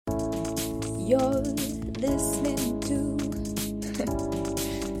You're listening to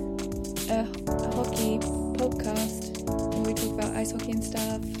a hockey podcast where we talk about ice hockey and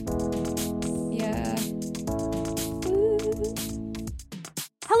stuff. Yeah. Woo.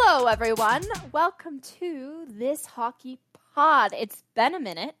 Hello, everyone. Welcome to this hockey pod. It's been a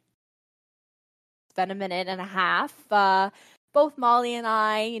minute. It's been a minute and a half. Both Molly and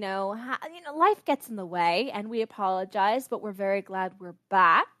I, life gets in the way, and we apologize, but we're very glad we're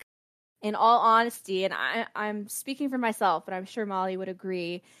back. In all honesty, and I'm speaking for myself, but I'm sure Molly would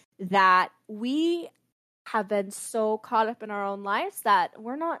agree, that we have been so caught up in our own lives that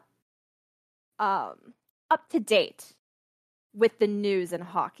we're not up to date with the news in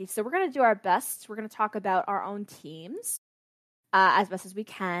hockey. So we're going to do our best. We're going to talk about our own teams as best as we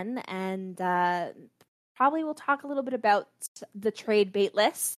can, and probably we'll talk a little bit about the trade bait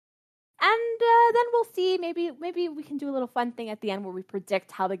list. And then we'll see, maybe we can do a little fun thing at the end where we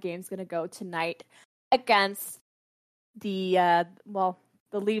predict how the game's going to go tonight against the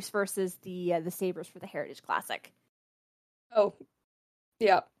Leafs versus the Sabres for the Heritage Classic. Oh,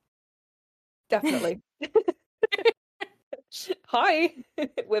 yeah, definitely. Hi,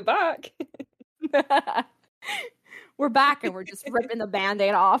 we're back. We're back and we're just ripping the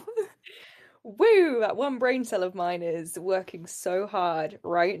Band-Aid off. Woo! That one brain cell of mine is working so hard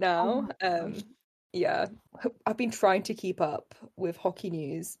right now. Yeah, I've been trying to keep up with hockey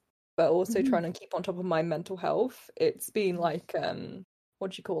news, but also trying to keep on top of my mental health. It's been like,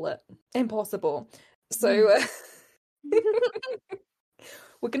 what do you call it? Impossible. So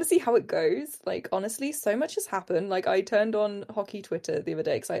we're gonna see how it goes. Like, honestly, so much has happened. Like, I turned on hockey Twitter the other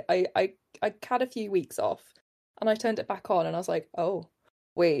day because I had a few weeks off, and I turned it back on, and I was like, oh,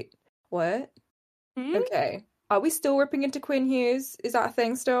 wait. What? Okay. Are we still ripping into Quinn Hughes? Is that a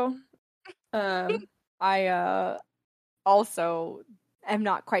thing still? I also am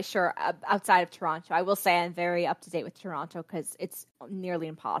not quite sure outside of Toronto. I will say I'm very up to date with Toronto because it's nearly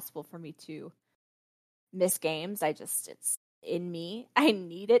impossible for me to miss games. It's in me. I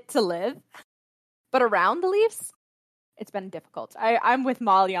need it to live. But around the Leafs, it's been difficult. I'm with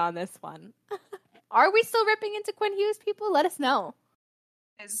Molly on this one. Are we still ripping into Quinn Hughes, people? Let us know.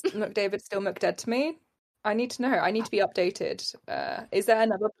 Is McDavid still McDead to me? I need to know. I need to be updated. Is there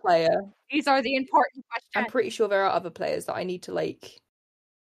another player? These are the important questions. I'm pretty sure there are other players that I need to, like...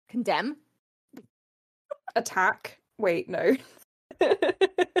 condemn? Attack? Wait, no.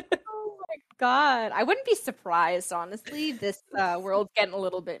 Oh my god. I wouldn't be surprised, honestly. This world's getting a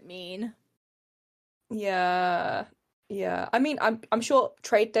little bit mean. Yeah. I mean, I'm sure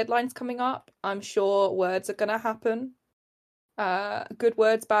trade deadline's coming up. I'm sure words are gonna happen. Good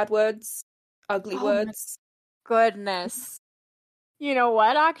words, bad words, ugly words. Goodness. You know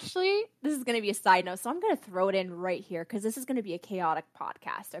what, actually? This is going to be a side note, so I'm going to throw it in right here because this is going to be a chaotic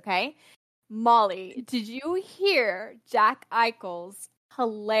podcast, okay? Molly, did you hear Jack Eichel's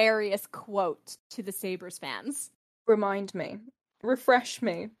hilarious quote to the Sabres fans? Remind me. Refresh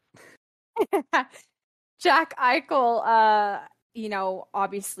me. Jack Eichel,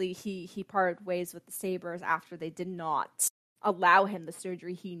 obviously he parted ways with the Sabres after they did not allow him the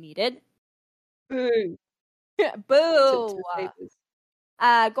surgery he needed. Boo. Boo.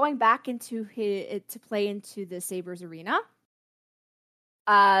 Going back into to play into the Sabres arena.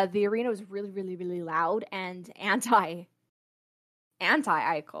 The arena was really, really, really loud and anti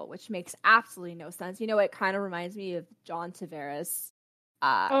Eichel, which makes absolutely no sense. It kind of reminds me of John Tavares.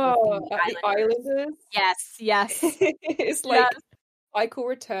 The Islanders? Yes. It's like Eichel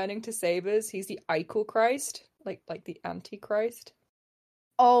returning to Sabres. He's the Eichel Christ. Like the Antichrist.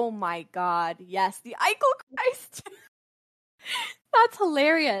 Oh my god, yes, the Eichel Christ. That's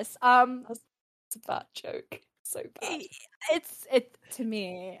hilarious. That's a bad joke. So bad. It to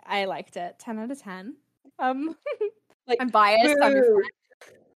me, I liked it. 10 out of 10. I'm biased. I'm your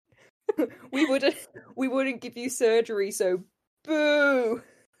friend. we wouldn't give you surgery, so boo.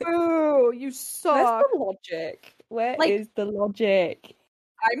 Boo, you suck. Where's the logic? Where is the logic?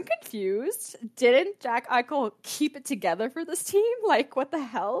 I'm confused. Didn't Jack Eichel keep it together for this team? Like, what the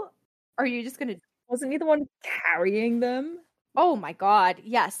hell? Are you just gonna... Wasn't he the one carrying them? Oh my god,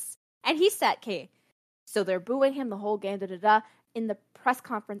 yes. And he said, okay, so they're booing him the whole game, In the press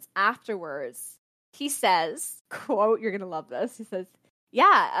conference afterwards, he says, quote, you're gonna love this, he says,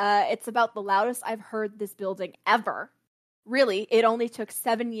 it's about the loudest I've heard this building ever. Really, it only took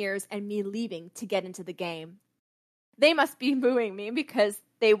 7 years and me leaving to get into the game. They must be booing me because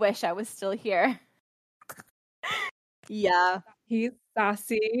they wish I was still here. Yeah. He's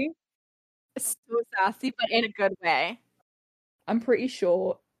sassy. So sassy, but in a good way. I'm pretty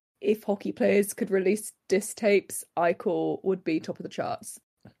sure if hockey players could release diss tapes, Eichel would be top of the charts.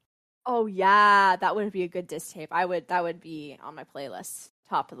 Oh yeah, that would be a good diss tape. That would be on my playlist,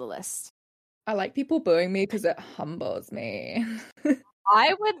 top of the list. I like people booing me because it humbles me.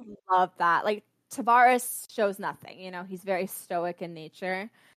 I would love that. Like Tavares shows nothing, he's very stoic in nature.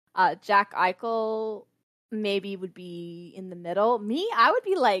 Jack Eichel maybe would be in the middle. Me, I would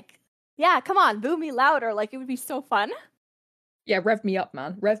be like, yeah, come on, boo me louder. Like it would be so fun. Yeah, rev me up,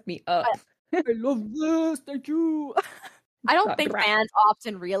 man. Rev me up. I love this. Thank you. I don't think fans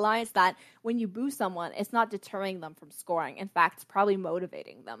often realize that when you boo someone, it's not deterring them from scoring. In fact, it's probably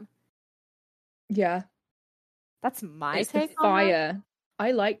motivating them. Yeah. That's my It's take the on fire. that.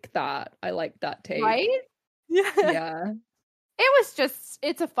 I like that. I like that take. Right? Yeah.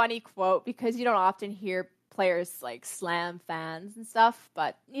 It's a funny quote because you don't often hear players like slam fans and stuff,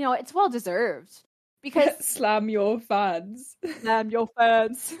 but it's well deserved because slam your fans. Slam your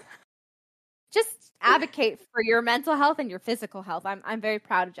fans. Just advocate for your mental health and your physical health. I'm very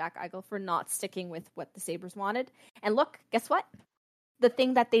proud of Jack Eichel for not sticking with what the Sabres wanted. And look, guess what? The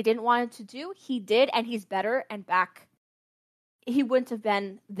thing that they didn't want him to do, he did, and he's better and back. He wouldn't have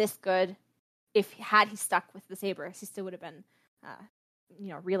been this good if he stuck with the Sabres. He still would have been,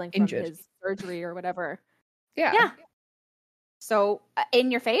 reeling from injured. his surgery or whatever. Yeah. So,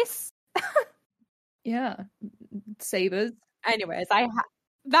 in your face? Yeah. Sabres. Anyways,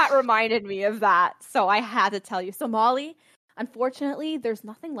 that reminded me of that, so I had to tell you. So, Molly, unfortunately, there's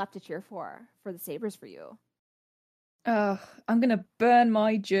nothing left to cheer for the Sabres for you. I'm gonna burn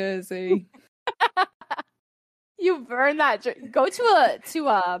my jersey. You burn that jersey. Go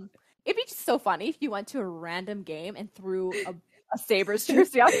to it'd be just so funny if you went to a random game and threw a Sabres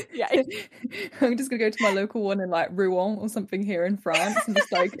jersey up. Yeah. I'm just gonna go to my local one in like Rouen or something here in France and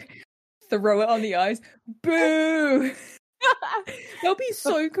just like throw it on the ice. Boo! They'll be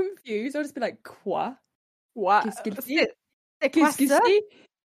so confused. I'll just be like, quoi? What? Qu'est-ce qu'il dit? Qu'est-ce que c'est?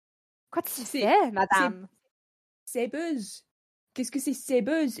 Quoi tu sais, madame? Sabres. Qu'est-ce que c'est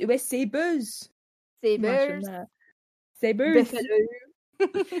Sabres? Où est Sabres? Sabres. Sabres.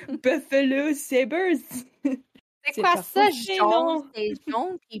 Buffalo Sabres. C'est quoi ça, jaune? C'est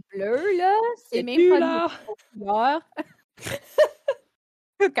jaune pis bleu, là? C'est même pas de couleur.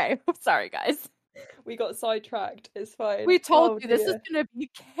 Okay, I'm sorry, guys. We got sidetracked. It's fine. We told you this is going to be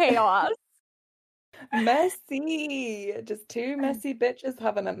chaos. Messy. Just two messy bitches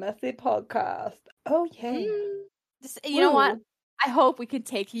having a messy podcast. Oh, yeah. You know what? I hope we can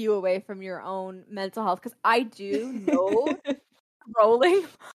take you away from your own mental health because I do know, rolling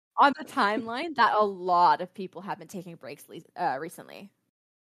on the timeline, that a lot of people have been taking breaks recently.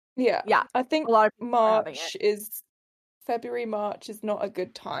 Yeah. I think a lot of people February, March is not a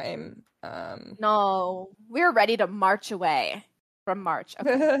good time. No, we're ready to march away from March.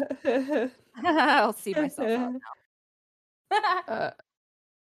 Okay. I'll see myself out now.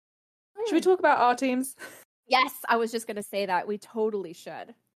 Should we talk about our teams? Yes, I was just going to say that. We totally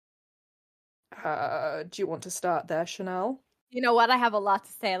should. Do you want to start there, Chanel? You know what? I have a lot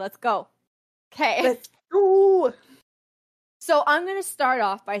to say. Let's go. Okay. Let's go! So I'm going to start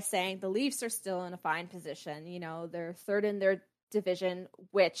off by saying the Leafs are still in a fine position. They're third in their division,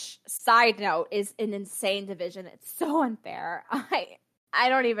 which, side note, is an insane division. It's so unfair. I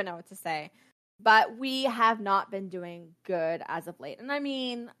don't even know what to say. But we have not been doing good as of late. And I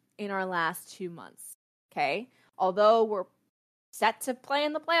mean, in our last 2 months, okay? Although we're set to play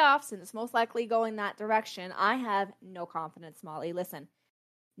in the playoffs and it's most likely going that direction, I have no confidence, Molly. Listen,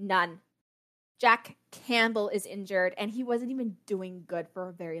 none. Jack Campbell is injured, and he wasn't even doing good for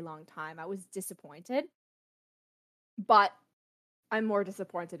a very long time. I was disappointed. But I'm more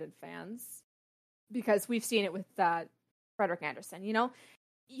disappointed in fans because we've seen it with Frederik Andersen.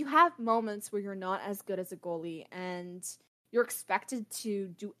 You have moments where you're not as good as a goalie, and you're expected to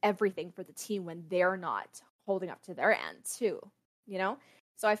do everything for the team when they're not holding up to their end, too.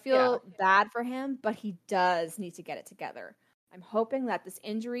 So I feel bad for him, but he does need to get it together. I'm hoping that this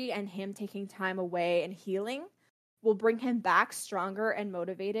injury and him taking time away and healing will bring him back stronger and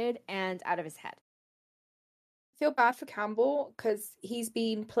motivated and out of his head. I feel bad for Campbell because he's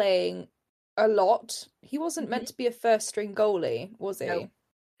been playing a lot. He wasn't meant to be a first-string goalie, was he?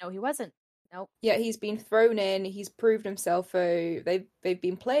 No, he wasn't. Nope. Yeah, he's been thrown in. He's proved himself. So they've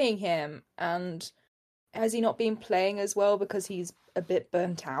been playing him, and has he not been playing as well because he's a bit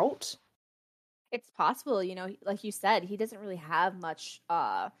burnt out? It's possible, like you said, he doesn't really have much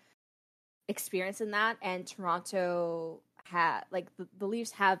experience in that, and Toronto the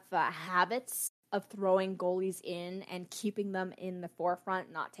Leafs have habits of throwing goalies in and keeping them in the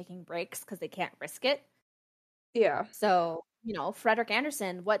forefront, not taking breaks because they can't risk it. Yeah. So, Frederik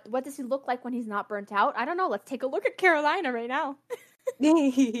Andersen, what does he look like when he's not burnt out? I don't know. Let's take a look at Carolina right now.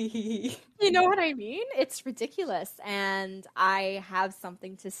 You know what I mean? It's ridiculous. And I have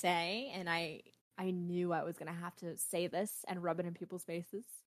something to say, and I knew I was going to have to say this and rub it in people's faces.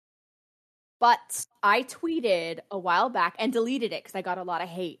 But I tweeted a while back and deleted it because I got a lot of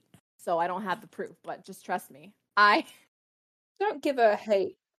hate. So I don't have the proof, but just trust me. I Don't give her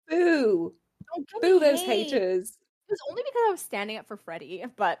hate. Boo. don't give Boo me those hate. haters. It was only because I was standing up for Freddie,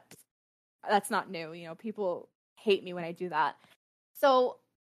 but that's not new. You know, people hate me when I do that. So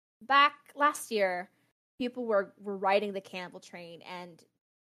back last year, people were riding the Campbell train and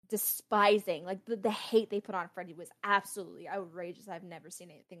despising, like the hate they put on Freddie was absolutely outrageous. I've never seen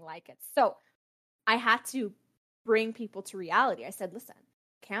anything like it. So I had to bring people to reality. I said, listen,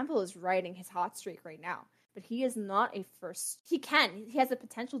 Campbell is riding his hot streak right now, but he is not a first. He has the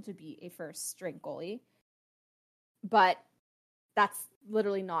potential to be a first string goalie, but that's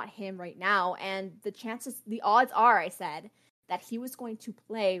literally not him right now. And the odds are, I said, that he was going to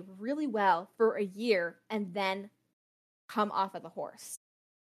play really well for a year and then come off of the horse.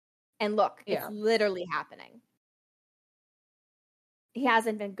 And look, it's literally happening. He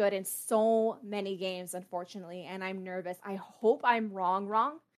hasn't been good in so many games, unfortunately, and I'm nervous. I hope I'm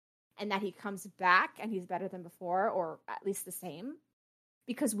wrong, and that he comes back and he's better than before, or at least the same,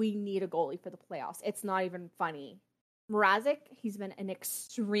 because we need a goalie for the playoffs. It's not even funny. Mrazek, he's been an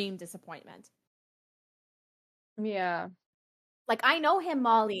extreme disappointment. Yeah. Like, I know him,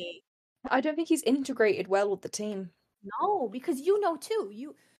 Molly. I don't think he's integrated well with the team. No, because you know too.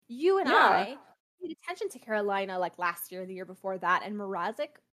 You and I paid attention to Carolina like last year, the year before that, and Mrazek.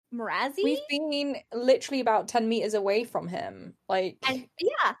 We've been literally about 10 meters away from him. Like, and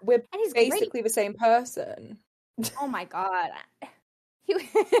we're he's basically great. The same person. Oh my god,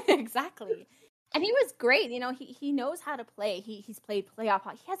 exactly. And he was great. You know, he knows how to play. He's played playoff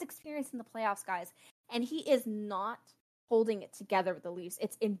hockey. He has experience in the playoffs, guys, and he is not holding it together with the Leafs.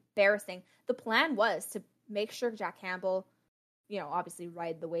 It's embarrassing. The plan was to make sure Jack Campbell, you know, obviously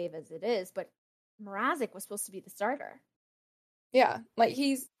ride the wave as it is, but Mrazek was supposed to be the starter. Yeah, like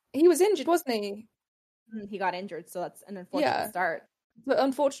he was injured, wasn't he? He got injured, so that's an unfortunate start. But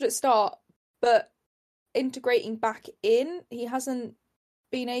unfortunate start, but integrating back in, he hasn't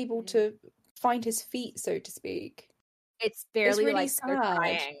been able to find his feet, so to speak. It's barely really like sad. they're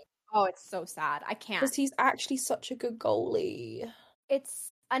trying. Oh, it's so sad. I can't. Because he's actually such a good goalie.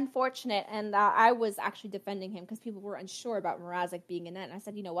 It's unfortunate, and I was actually defending him because people were unsure about Mrazek being in net. And I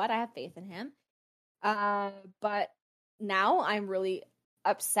said, you know what? I have faith in him. But now I'm really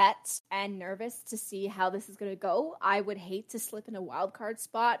upset and nervous to see how this is going to go. I would hate to slip in a wild card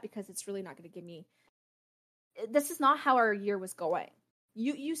spot because it's really not going to give me. This is not how our year was going.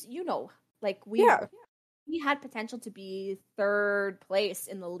 You know, like we had potential to be third place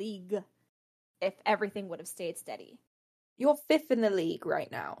in the league if everything would have stayed steady. You're 5th in the league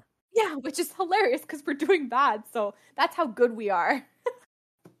right now. Yeah, which is hilarious because we're doing bad. So that's how good we are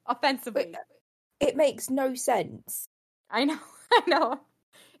offensively. But it makes no sense. I know.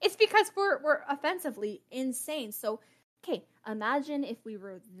 It's because we're offensively insane. So, okay, imagine if we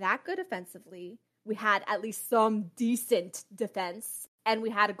were that good offensively, we had at least some decent defense, and we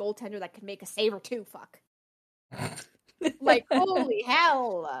had a goaltender that could make a save or two. Fuck. Like, holy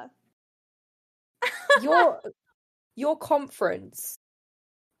hell. Your conference,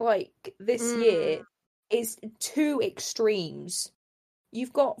 like, this year is two extremes.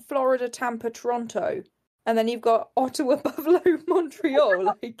 You've got Florida, Tampa, Toronto, and then you've got Ottawa, Buffalo, Montreal.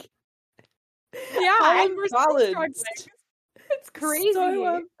 Like, yeah, and we're unbalanced. It's crazy.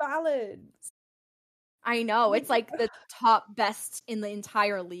 So unbalanced. I know. It's like the top best in the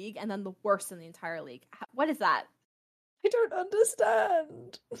entire league and then the worst in the entire league. What is that? I don't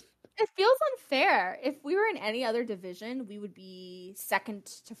understand. It feels unfair. If we were in any other division, we would be second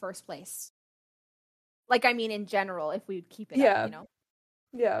to first place. Like, I mean, in general, if we would keep it up, you know?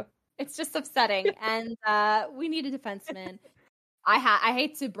 Yeah. It's just upsetting. And we need a defenseman. I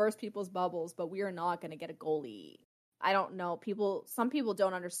hate to burst people's bubbles, but we are not going to get a goalie. I don't know. Some people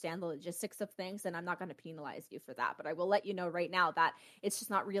don't understand the logistics of things, and I'm not going to penalize you for that. But I will let you know right now that it's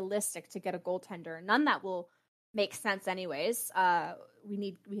just not realistic to get a goaltender. None that will make sense anyways.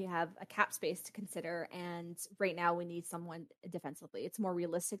 We have a cap space to consider, and right now we need someone defensively. It's more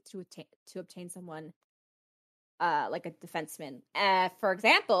realistic to obtain someone like a defenseman. For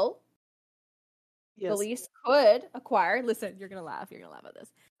example, the Leafs could acquire. Listen, you're gonna laugh. You're gonna laugh at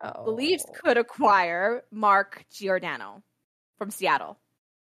this. Oh. The Leafs could acquire Mark Giordano from Seattle.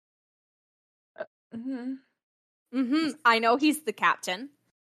 I know he's the captain,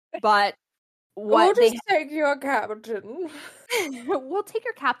 but We'll just take your captain. We'll take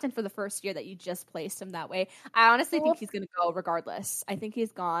your captain for the first year that you just placed him that way. I honestly think he's going to go regardless. I think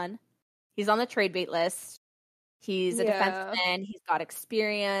he's gone. He's on the trade bait list. He's a defenseman. He's got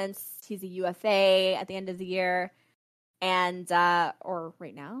experience. He's a UFA at the end of the year. And, or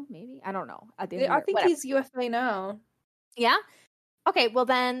right now, maybe? I don't know. At the end of the year. I think he's UFA now. Yeah? Okay, well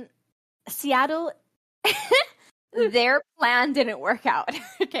then, Seattle, their plan didn't work out.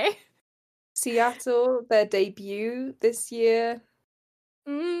 Okay? Seattle, their debut this year.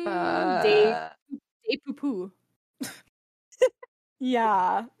 Day poo-poo.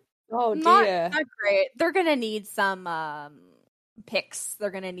 Yeah. Oh dear. Not great. They're gonna need some picks. They're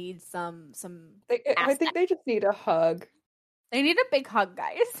gonna need some. I think they just need a hug. They need a big hug,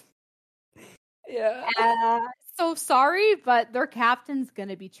 guys. Yeah. So sorry, but their captain's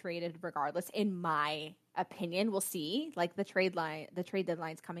gonna be traded regardless. In my opinion, we'll see. Like the trade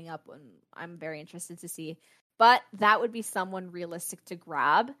deadline's coming up, and I'm very interested to see. But that would be someone realistic to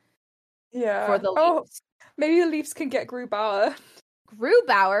grab. Yeah. For the Leafs. Maybe the Leafs can get Grubauer.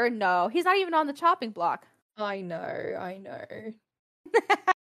 Grubauer? No, he's not even on the chopping block. I know.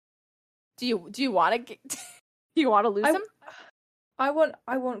 Do you want to lose him? I want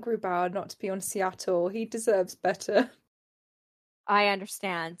Grubauer not to be on Seattle. He deserves better. I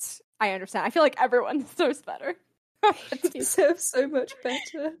understand. I feel like everyone deserves better. He deserves so much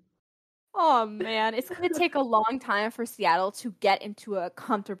better. Oh man, it's going to take a long time for Seattle to get into a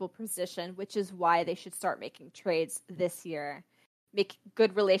comfortable position, which is why they should start making trades this year. Make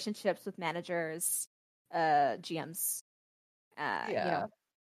good relationships with managers, GMs. You know.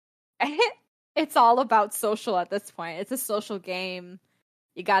 It's all about social at this point. It's a social game.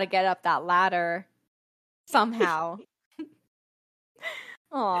 You got to get up that ladder somehow.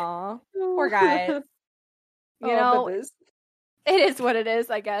 Aw, poor guys. You know, it is what it is,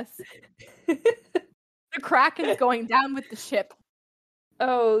 I guess. The Kraken's going down with the ship.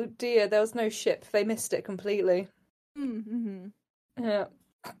 Oh dear, there was no ship. They missed it completely. Mm-hmm. Yeah.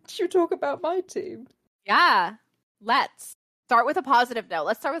 Should you talk about my team? Yeah. Let's start with a positive note.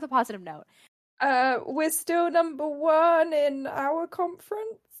 We're still number 1 in our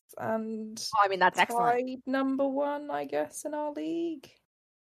conference, and I mean that's excellent. Tied number 1, I guess, in our league.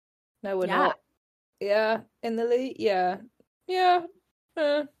 No, we're not. Yeah, in the league. Yeah.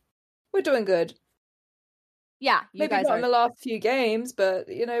 We're doing good. Yeah, you maybe guys not in the last few games, but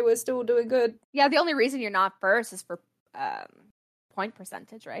we're still doing good. Yeah, the only reason you're not first is for point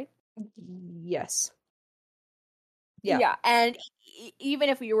percentage, right? Yes. Yeah, and even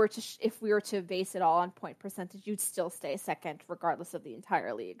if we were to base it all on point percentage, you'd still stay second regardless of the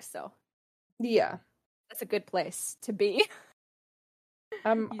entire league. So yeah, that's a good place to be.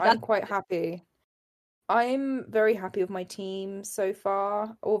 I'm quite happy. I'm very happy with my team so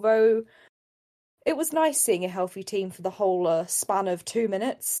far, although it was nice seeing a healthy team for the whole span of 2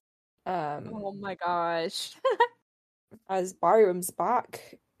 minutes. Oh my gosh. As Byram's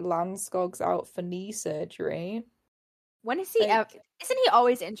back, Landskog's out for knee surgery. When is he out? Isn't he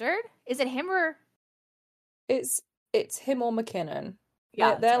always injured? Is it him or? It's him or McKinnon.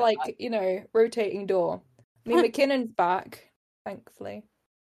 Yeah, they're like, rotating door. I mean, McKinnon's back, thankfully.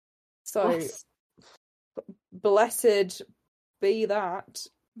 So, blessed be that.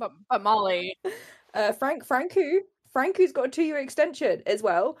 But Molly. Franco's got a 2-year extension as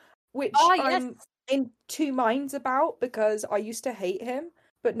well, which I'm in 2 minds about because I used to hate him,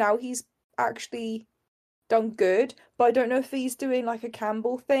 but now he's actually done good. But I don't know if he's doing like a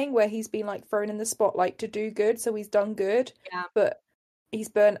Campbell thing where he's been like thrown in the spotlight to do good, so he's done good. Yeah. But he's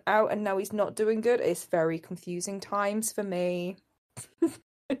burnt out and now he's not doing good. It's very confusing times for me.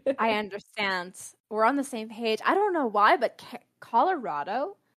 I understand. We're on the same page. I don't know why, but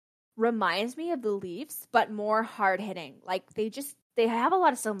Colorado reminds me of the Leafs, but more hard-hitting. Like, they have a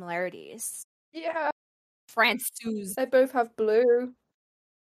lot of similarities. Yeah. Francouz. They both have blue.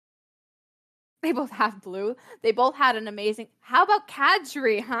 They both have blue. They both had an amazing... How about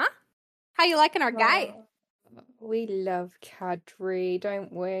Kadri, huh? How you liking our guy? We love Kadri,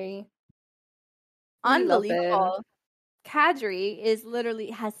 don't we? Unbelievable. Kadri is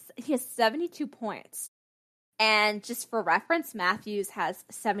literally he has 72 points. And just for reference, Matthews has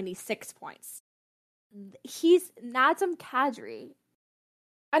 76 points. He's Nazem Kadri.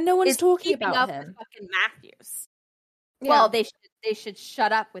 And no one's talking about him. With fucking Matthews. Yeah. Well, they should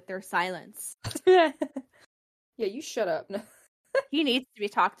shut up with their silence. Yeah, you shut up. He needs to be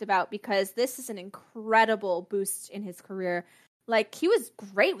talked about because this is an incredible boost in his career. Like, he was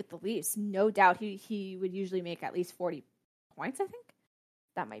great with the Leafs. No doubt he would usually make at least 40 points, I think.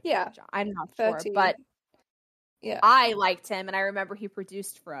 That might be I'm not 30. sure, but yeah, I liked him, and I remember he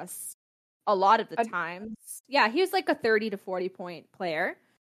produced for us a lot of the times. Yeah, he was like a 30 to 40 point player.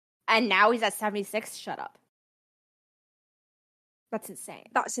 And now he's at 76. Shut up. That's insane.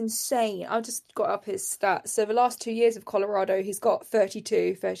 That's insane. I just got up his stats. So the last 2 years of Colorado, he's got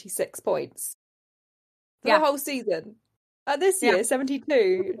 32, 36 points. For the whole season. This year,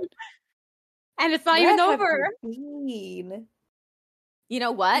 72. And it's not even over. You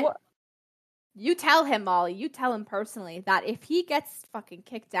know what? You tell him, Molly. You tell him personally that if he gets fucking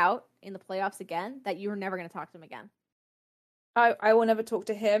kicked out in the playoffs again, that you're never going to talk to him again. I will never talk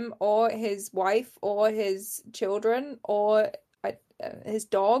to him or his wife or his children or his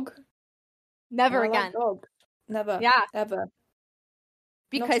dog. Never again. Dog. Never. Yeah. Ever.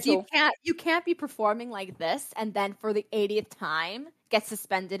 Because you can't be performing like this and then for the 80th time get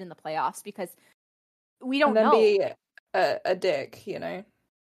suspended in the playoffs because we don't know. Be a dick, you know.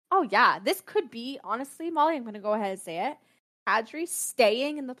 Oh yeah, this could be, honestly, Molly, I'm going to go ahead and say it. Kadri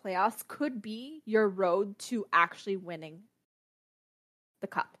staying in the playoffs could be your road to actually winning the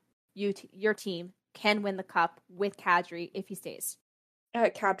cup. Your team can win the cup with Kadri if he stays.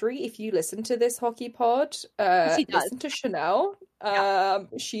 Kadri, if you listen to this hockey pod, listen to Chanel.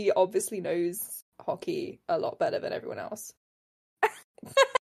 She obviously knows hockey a lot better than everyone else.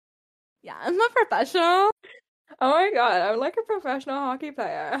 Yeah, I'm a professional. Oh my god, I'm like a professional hockey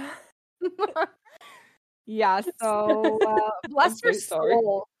player. Yeah, so bless your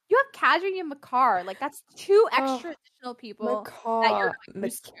soul. You have Kadri and Makar. Like, that's two extra additional people. Makar,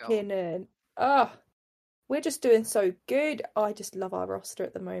 McKinnon. Oh, we're just doing so good. I just love our roster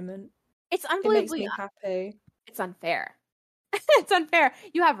at the moment. It's unbelievably It makes me happy. It's unfair. It's unfair.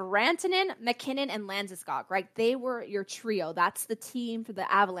 You have Rantanen, McKinnon, and Landeskog, right? They were your trio. That's the team for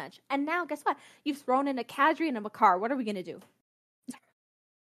the Avalanche. And now, guess what? You've thrown in a Kadri and a Makar. What are we going to do?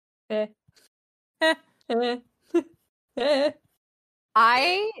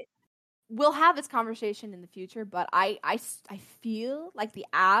 I will have this conversation in the future, but I feel like the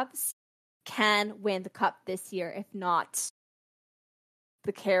Avs can win the cup this year, if not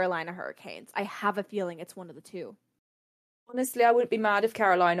the Carolina Hurricanes. I have a feeling it's one of the two. Honestly, I wouldn't be mad if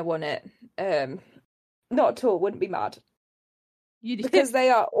Carolina won it. Not at all. Wouldn't be mad. Because they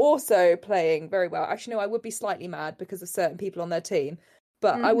are also playing very well. Actually, no, I would be slightly mad because of certain people on their team.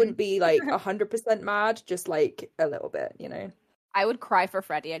 But I wouldn't be like 100% mad, just like a little bit, you know. I would cry for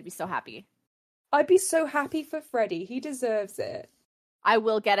Freddie. I'd be so happy. I'd be so happy for Freddie. He deserves it. I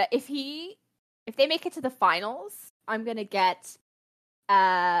will get it. If they make it to the finals, I'm gonna get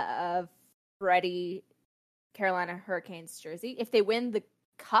a Freddie Carolina Hurricanes jersey. If they win the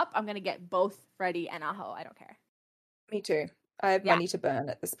cup, I'm gonna get both Freddie and Aho. I don't care. Me too. I have money to burn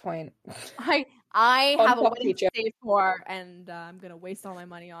at this point. I have a wedding to save for, and I'm gonna waste all my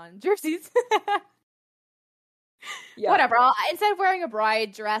money on jerseys. Yeah. Whatever. Instead of wearing a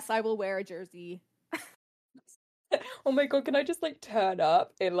bride dress, I will wear a jersey. Oh my god, can I just like turn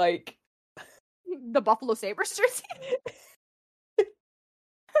up in like the Buffalo Sabres jersey?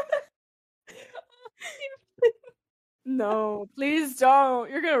 No, please don't.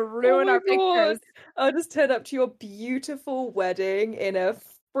 You're gonna ruin our pictures. I'll just turn up to your beautiful wedding in a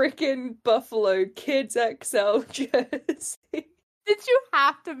freaking Buffalo Kids XL jersey. Did you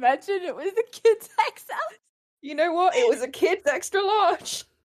have to mention it was the Kids XL? You know what? It was a Kids extra large.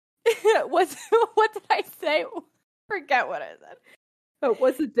 What did I say? Forget what I said. Oh,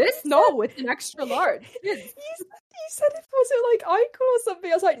 was it this? No, it's an extra large. You said it wasn't like Icon or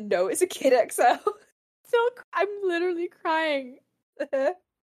something. I was like, no, it's a Kid XL. I'm literally crying.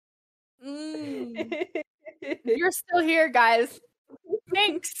 You're still here, guys.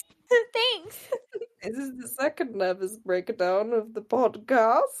 Thanks. Thanks. This is the second nervous breakdown of the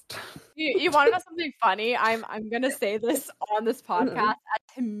podcast. You want to know something funny? I'm gonna say this on this podcast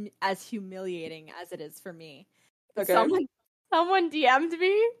as humiliating as it is for me. Okay. Someone DM'd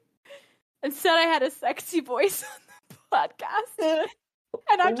me and said I had a sexy voice on the podcast.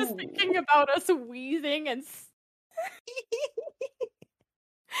 And I'm just thinking about us wheezing and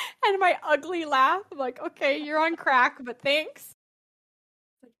my ugly laugh. I'm like, okay, you're on crack, but thanks.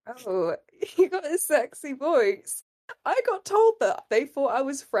 Oh, you got a sexy voice. I got told that they thought I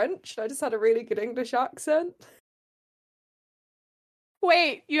was French. I just had a really good English accent.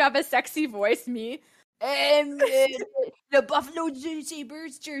 Wait, you have a sexy voice, me? The Buffalo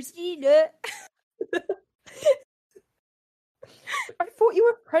Sabres jersey. I thought you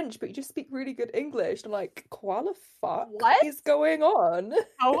were French, but you just speak really good English. I'm like, what the fuck is going on?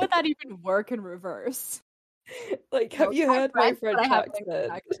 How would that even work in reverse? Like, have you heard my French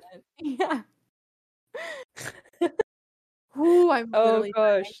accent? Yeah. Ooh, I'm oh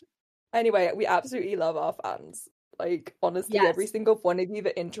gosh. Anyway, we absolutely love our fans. Like, honestly, Yes. every single one of you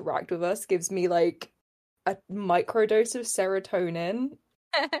that interact with us gives me like a microdose of serotonin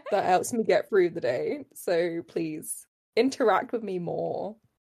that helps me get through the day. So please interact with me more.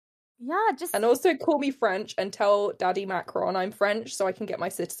 Yeah, just And also call me French and tell Daddy Macron I'm French so I can get my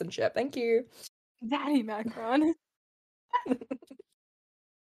citizenship. Thank you. Daddy Macron.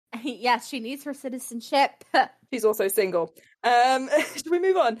 Yes, she needs her citizenship. She's also single. Should we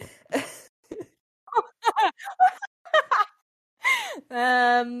move on?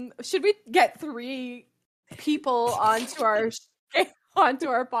 Should we get 3 people onto our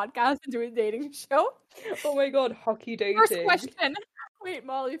podcast and do a dating show? Oh my god, hockey dating. First question. Wait,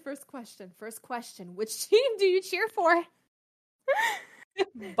 Molly, first question. Which team do you cheer for?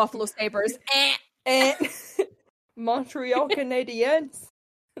 Buffalo Sabres. Montreal Canadiens.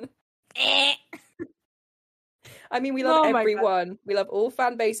 I mean, we love everyone. We love all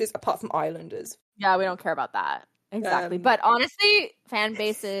fan bases apart from Islanders. Yeah, we don't care about that. Exactly. But honestly, fan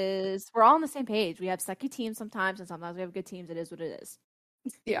bases, we're all on the same page. We have sucky teams sometimes, and sometimes we have good teams. It is what it is.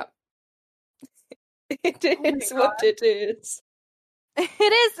 Yeah. It is what it is.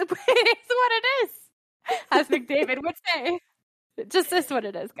 It is what it is, as McDavid would say. It just is what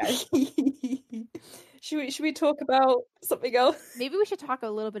it is, guys. Should we talk about something else? Maybe we should talk a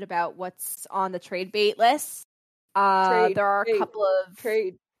little bit about what's on the trade bait list. There are a couple of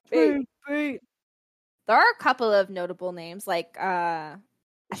trade bait. There are a couple of notable names, like I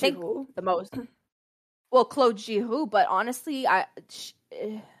think the most. Well, Claude Giroux, but honestly, okay,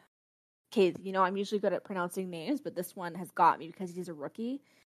 you know, I'm usually good at pronouncing names, but this one has got me because he's a rookie.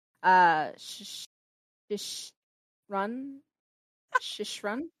 Shishran.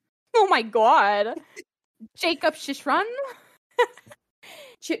 Oh my god, Jacob Shishran.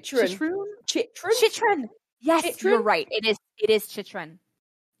 Chychrun. Yes, Chychrun? You're right. It is Chychrun.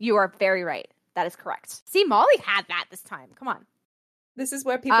 You are very right. That is correct. See, Molly had that this time. Come on. This is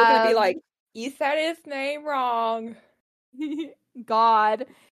where people are going to be like, you said his name wrong. God.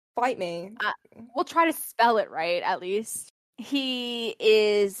 Fight me. We'll try to spell it right, at least. He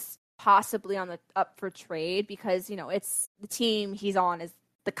is possibly on the up for trade because, you know, it's the team he's on is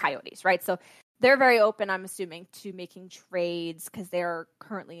the Coyotes, right? So they're very open, I'm assuming, to making trades because they're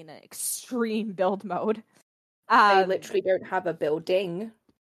currently in an extreme build mode. They literally don't have a building.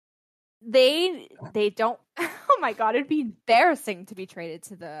 They don't. Oh my god, it'd be embarrassing to be traded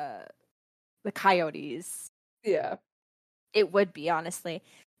to the Coyotes. Yeah, it would be, honestly.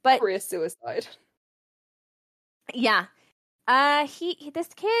 But career suicide. Yeah, this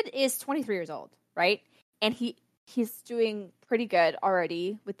kid is 23 years old, right? And he's doing pretty good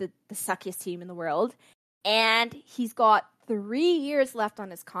already with the suckiest team in the world, and he's got 3 years left on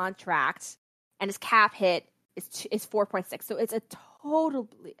his contract, and his cap hit is 4.6. So it's a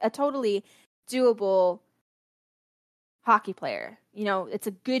totally doable hockey player. You know, it's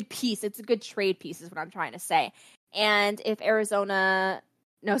a good piece. It's a good trade piece is what I'm trying to say. And if Arizona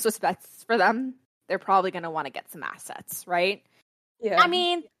knows what's best for them, they're probably going to want to get some assets, right? Yeah. I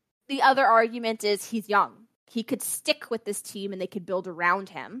mean, the other argument is he's young. He could stick with this team and they could build around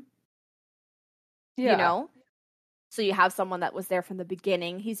him. Yeah. You know? So you have someone that was there from the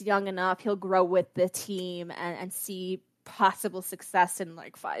beginning. He's young enough. He'll grow with the team and see possible success in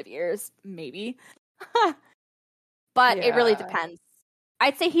like 5 years, maybe. But It really depends.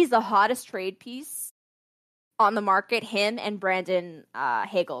 I'd say he's the hottest trade piece on the market, him and Brandon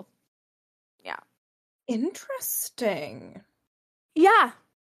Hagel. Yeah. Interesting. Yeah,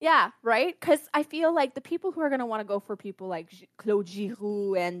 right? Because I feel like the people who are going to want to go for people like Claude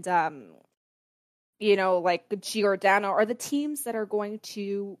Giroux and you know, like Giordano are the teams that are going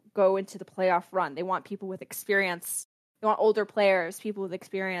to go into the playoff run. They want people with experience. They want older players, people with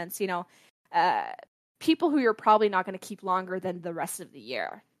experience, you know, people who you're probably not going to keep longer than the rest of the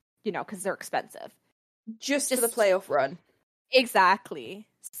year, you know, because they're expensive. Just for the playoff run. Exactly.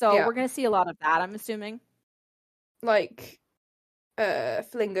 So we're going to see a lot of that, I'm assuming. Like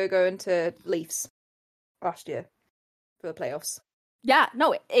Flingo going to Leafs last year for the playoffs. Yeah,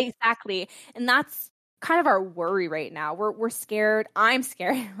 no, exactly. And that's kind of our worry right now. We're scared. I'm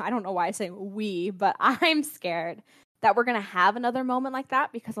scared. I don't know why I say we, but I'm scared that we're going to have another moment like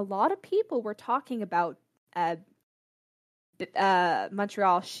that because a lot of people were talking about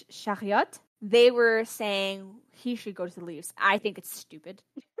Montreal Chariot. They were saying he should go to the Leafs. I think it's stupid.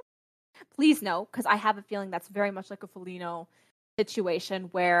 Please no, because I have a feeling that's very much like a Foligno situation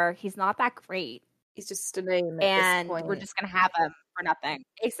where he's not that great. He's just a name at and this point. We're just going to have him for nothing.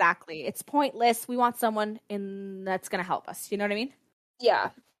 Exactly. It's pointless. We want someone that's going to help us. You know what I mean?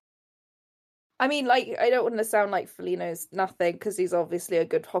 Yeah. I mean, like, I don't want to sound like Foligno's nothing because he's obviously a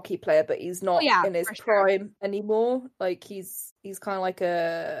good hockey player, but he's not in his prime anymore. Like, he's kind of like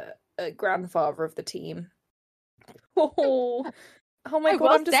a grandfather of the team. Oh my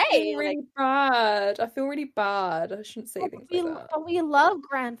God, I'm just feeling really bad. I feel really bad. I shouldn't say things like that. But we love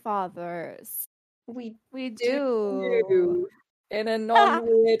grandfathers. We do. In a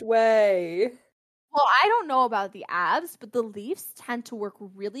non-weird way. Well, I don't know about the Avs, but the Leafs tend to work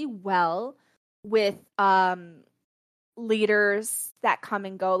really well with leaders that come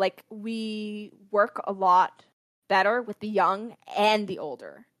and go. Like, we work a lot better with the young and the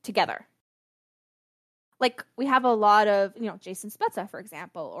older together. Like, we have a lot of, Jason Spezza, for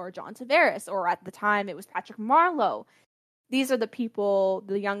example, or John Tavares, or at the time it was Patrick Marleau. These are the people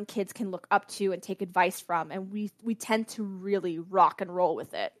the young kids can look up to and take advice from, and we tend to really rock and roll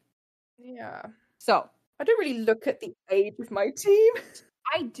with it. Yeah. So I don't really look at the age of my team.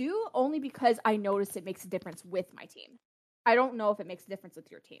 I do, only because I notice it makes a difference with my team. I don't know if it makes a difference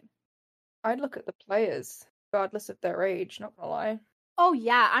with your team. I look at the players, regardless of their age, not gonna lie. Oh,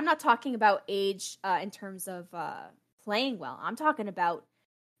 yeah. I'm not talking about age in terms of playing well. I'm talking about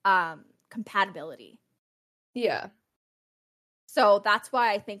compatibility. Yeah. So that's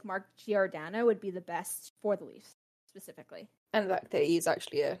why I think Mark Giordano would be the best for the Leafs, specifically. And that he's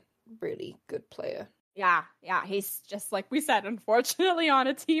actually a really good player. Yeah. He's just, like we said, unfortunately on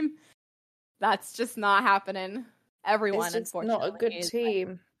a team. That's just not happening. Everyone, unfortunately. Not a good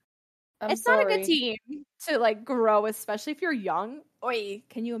team. It's not a good team to, like, grow, especially if you're young. Oi,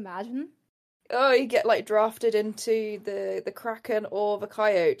 can you imagine? Oh, you get, like, drafted into the Kraken or the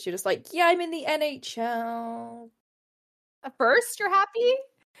Coyotes. You're just like, yeah, I'm in the NHL. At first, you're happy.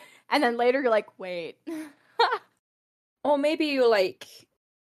 And then later, you're like, wait. Or maybe you're like,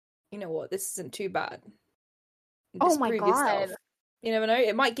 you know what, this isn't too bad. Oh my God. Yourself. You never know.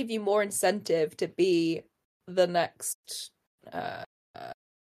 It might give you more incentive to be the next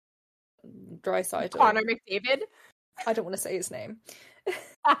Draisaitl. Connor McDavid. I don't want to say his name.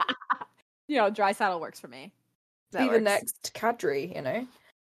 Draisaitl works for me. Be the next Kadri,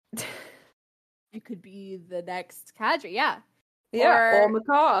 You could be the next Kadri, yeah. Yeah, or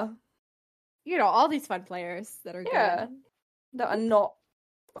Makar. All these fun players that are good. That are not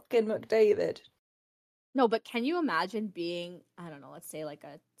fucking McDavid. No, but can you imagine being, I don't know, let's say like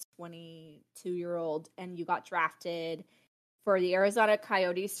a 22-year-old and you got drafted for the Arizona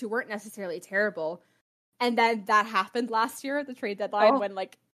Coyotes, who weren't necessarily terrible, and then that happened last year at the trade deadline when,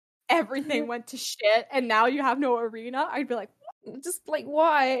 like, everything went to shit and now you have no arena? I'd be like, just like,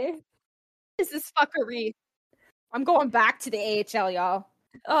 why? Is this fuckery? I'm going back to the AHL, y'all.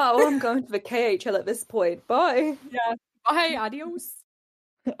 Oh, well, I'm going to the KHL at this point. Bye. Yeah. Bye, adios.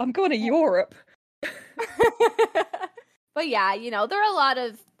 I'm going to Europe. But yeah, there are a lot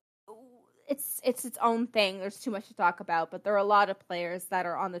of, it's its own thing. There's too much to talk about, but there are a lot of players that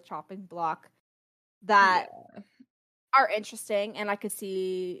are on the chopping block that are interesting, and I could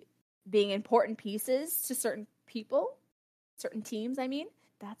see being important pieces to certain people, certain teams, I mean.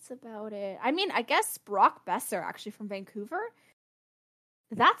 That's about it. I mean, I guess Brock Besser, actually, from Vancouver,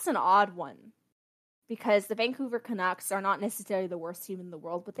 that's an odd one. Because the Vancouver Canucks are not necessarily the worst team in the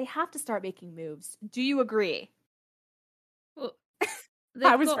world, but they have to start making moves. Do you agree? Well,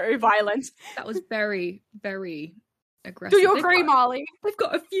 that was very violent. That was very, very aggressive. Do you agree, Molly? They've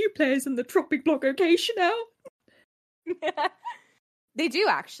got a few players in the tropic block location now. They do,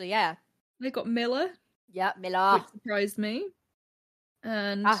 actually, yeah. They got Miller. Yeah, Miller. Which surprised me.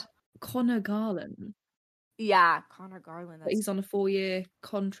 And Connor Garland. Yeah, Connor Garland. But he's on a 4-year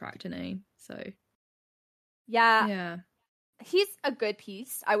contract, isn't he? So. Yeah. He's a good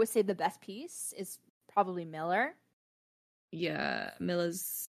piece. I would say the best piece is probably Miller. Yeah,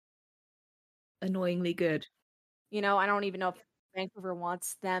 Miller's annoyingly good. I don't even know if Vancouver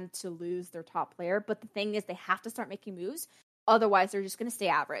wants them to lose their top player, but the thing is they have to start making moves. Otherwise, they're just going to stay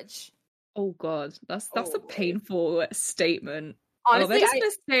average. Oh, God. That's a painful statement. Honestly, they're just going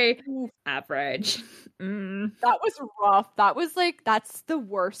to stay average. That was rough. That was that's the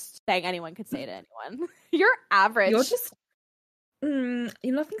worst thing anyone could say to anyone. You're average. You're just, you're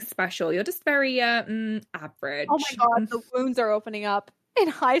nothing special. You're just very, average. Oh my God, the wounds are opening up. In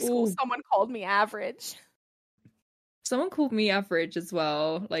high school, someone called me average. Someone called me average as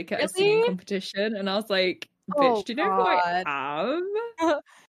well, like at a singing competition, and I was like, bitch, do you know who I am?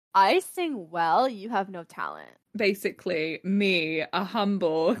 I sing well, you have no talent. Basically, me, a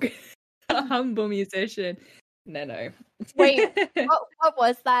humble musician. No. Wait, what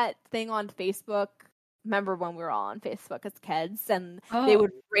was that thing on Facebook? Remember when we were all on Facebook as kids and they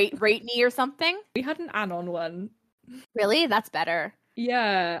would rate me or something? We had an anon one. Really? That's better.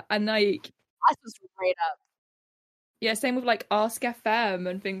 Yeah, and like class was right up. Yeah, same with like Ask FM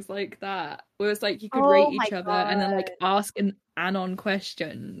and things like that. Where it's like you could Oh rate my each other and then like God. ask an anon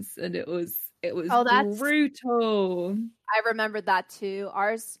questions, and it was Oh, that's brutal. I remember that too.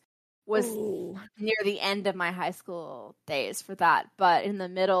 Ours was Ooh. near the end of my high school days for that, but in the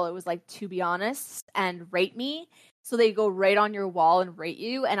middle it was like to be honest and rate me. So they go right on your wall and rate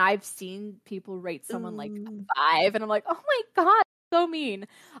you, and I've seen people rate someone like Ooh. 5, and I'm like, oh my God, so mean.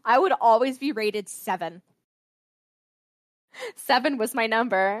 I would always be rated 7. 7 was my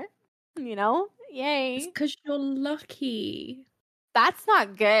number, you know? Yay. It's because you're lucky. That's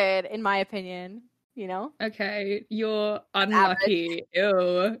not good, in my opinion, you know? Okay, you're unlucky.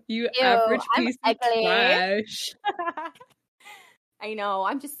 Ew, you Ew, average I'm piece of ugly. trash. I know,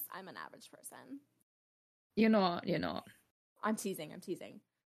 I'm an average person. You're not. I'm teasing.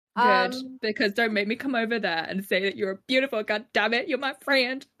 Good, because don't make me come over there and say that you're beautiful. God damn it, you're my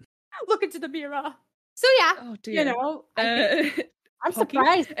friend. Look into the mirror. So yeah, Oh dear. you know, I'm Hockey?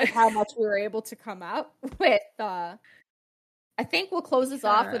 surprised with how much we were able to come out with. I think we'll close this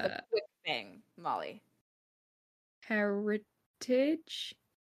off with a quick thing, Molly. Heritage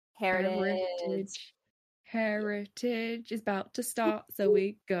is about to start, so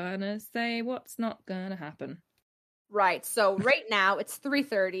we're gonna say what's not gonna happen. Right. So right now it's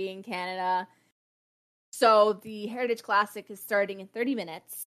 3:30 in Canada. So the Heritage Classic is starting in 30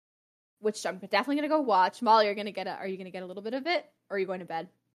 minutes, which I'm definitely gonna go watch. Molly, are you gonna get a little bit of it, or are you going to bed?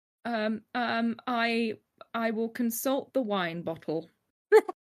 I will consult the wine bottle.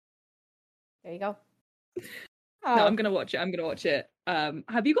 There you go. No, I'm gonna watch it.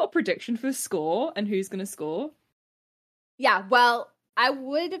 Have you got a prediction for score and who's gonna score? Yeah, well, I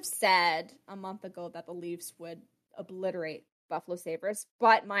would have said a month ago that the Leafs would obliterate Buffalo Sabres,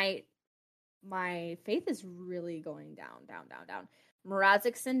 but my faith is really going down.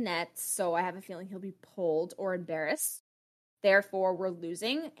 Mrazek's in net, so I have a feeling he'll be pulled or embarrassed. Therefore, we're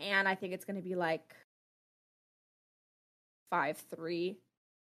losing, and I think it's going to be like 5-3.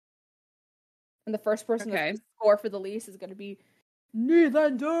 And the first person to score for the Leafs is going to be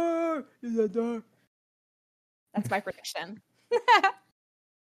Nylander. That's my prediction.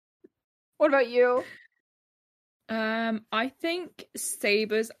 What about you? I think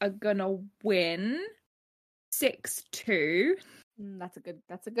Sabres are gonna win 6-2. That's a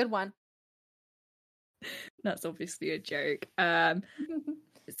good one. That's obviously a joke.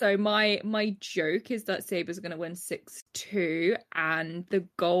 So my joke is that Sabres are gonna win 6-2, and the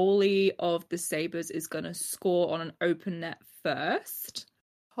goalie of the Sabres is gonna score on an open net first.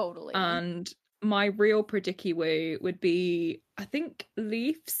 Totally. And my real predicky would be, I think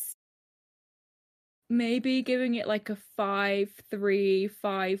Leafs maybe giving it like a 5-3,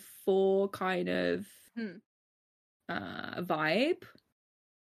 5-4 kind of vibe.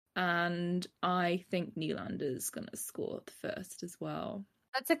 And I think Nylander's gonna score the first as well.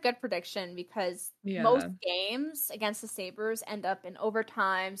 That's a good prediction because most games against the Sabres end up in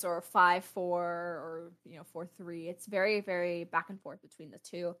overtimes or 5-4 or 4-3. It's very, very back and forth between the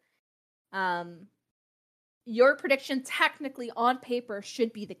two. Your prediction technically on paper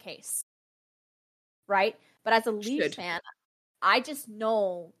should be the case, right? But as a Leafs fan, I just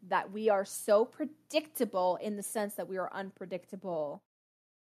know that we are so predictable in the sense that we are unpredictable.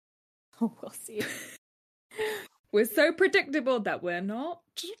 Oh, we'll see. We're so predictable that we're not.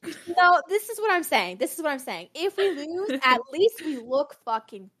 No, this is what I'm saying. If we lose, at least we look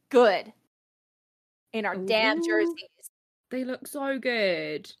fucking good in our damn jerseys. They look so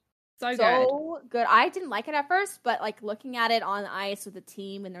good. So good. I didn't like it at first, but like looking at it on ice with the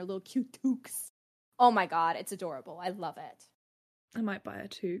team and their little cute toques. Oh my God, it's adorable. I love it. I might buy a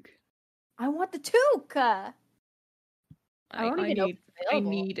toque. I want the toque. I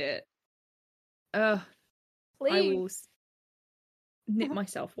need it. Please. I will knit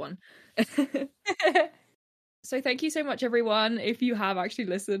myself one. So thank you so much, everyone, if you have actually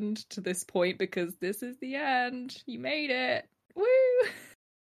listened to this point, because this is the end. You made it. Woo!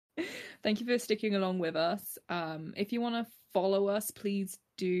 Thank you for sticking along with us. If you want to follow us, please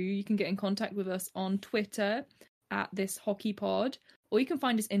do. You can get in contact with us on Twitter at This Hockey Pod, or you can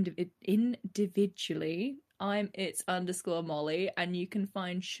find us individually. It's _Molly, and you can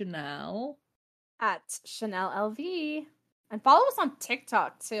find Chanel at Chanel LV, and follow us on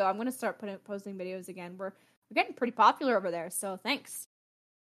TikTok too. I'm gonna start posting videos again. We're getting pretty popular over there, so thanks.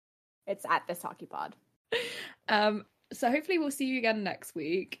 It's at This Hockey Pod. So hopefully we'll see you again next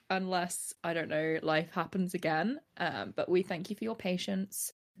week, unless, I don't know, life happens again. But we thank you for your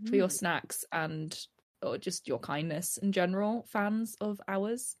patience, for your snacks, and just your kindness in general, fans of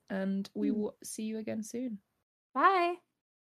ours. And we will see you again soon. Bye.